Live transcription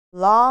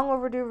Long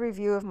overdue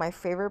review of my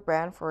favorite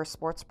brand for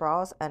sports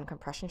bras and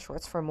compression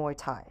shorts for Muay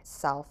Thai,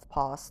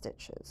 Southpaw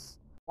Stitches.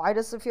 Why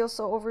does it feel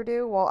so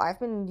overdue? Well, I've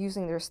been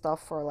using their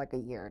stuff for like a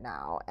year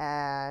now,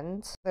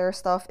 and their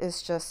stuff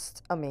is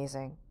just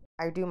amazing.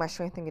 I do my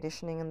strength and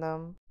conditioning in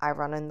them, I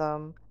run in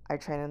them, I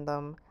train in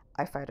them,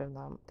 I fight in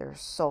them. They're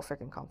so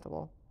freaking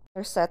comfortable.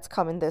 Their sets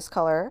come in this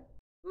color,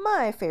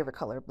 my favorite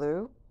color,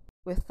 blue,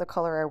 with the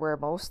color I wear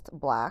most,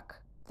 black.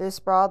 This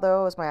bra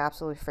though is my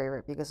absolute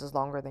favorite because it's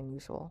longer than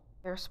usual.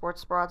 Their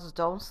sports bras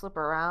don't slip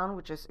around,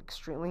 which is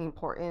extremely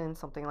important in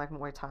something like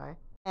Muay Thai.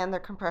 And their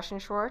compression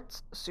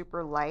shorts,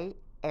 super light,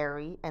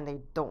 airy, and they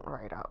don't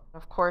ride out.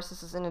 Of course,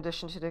 this is in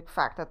addition to the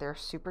fact that they're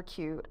super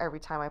cute. Every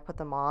time I put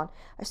them on,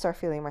 I start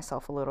feeling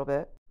myself a little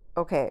bit.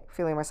 Okay,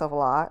 feeling myself a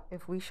lot.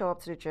 If we show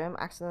up to the gym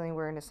accidentally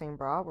wearing the same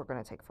bra, we're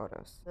gonna take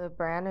photos. The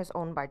brand is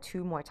owned by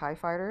two Muay Thai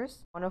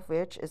fighters, one of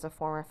which is a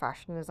former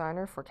fashion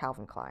designer for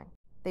Calvin Klein.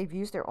 They've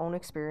used their own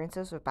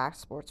experiences with back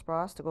sports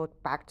bras to go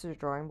back to the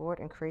drawing board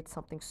and create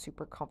something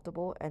super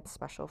comfortable and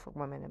special for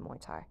women in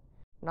Muay Thai.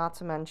 Not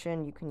to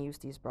mention, you can use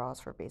these bras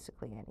for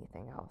basically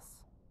anything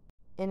else.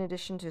 In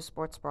addition to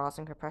sports bras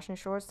and compression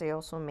shorts, they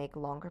also make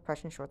long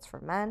compression shorts for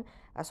men,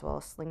 as well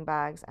as sling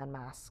bags and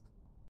masks.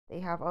 They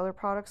have other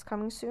products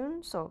coming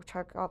soon, so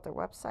check out their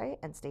website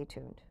and stay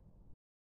tuned.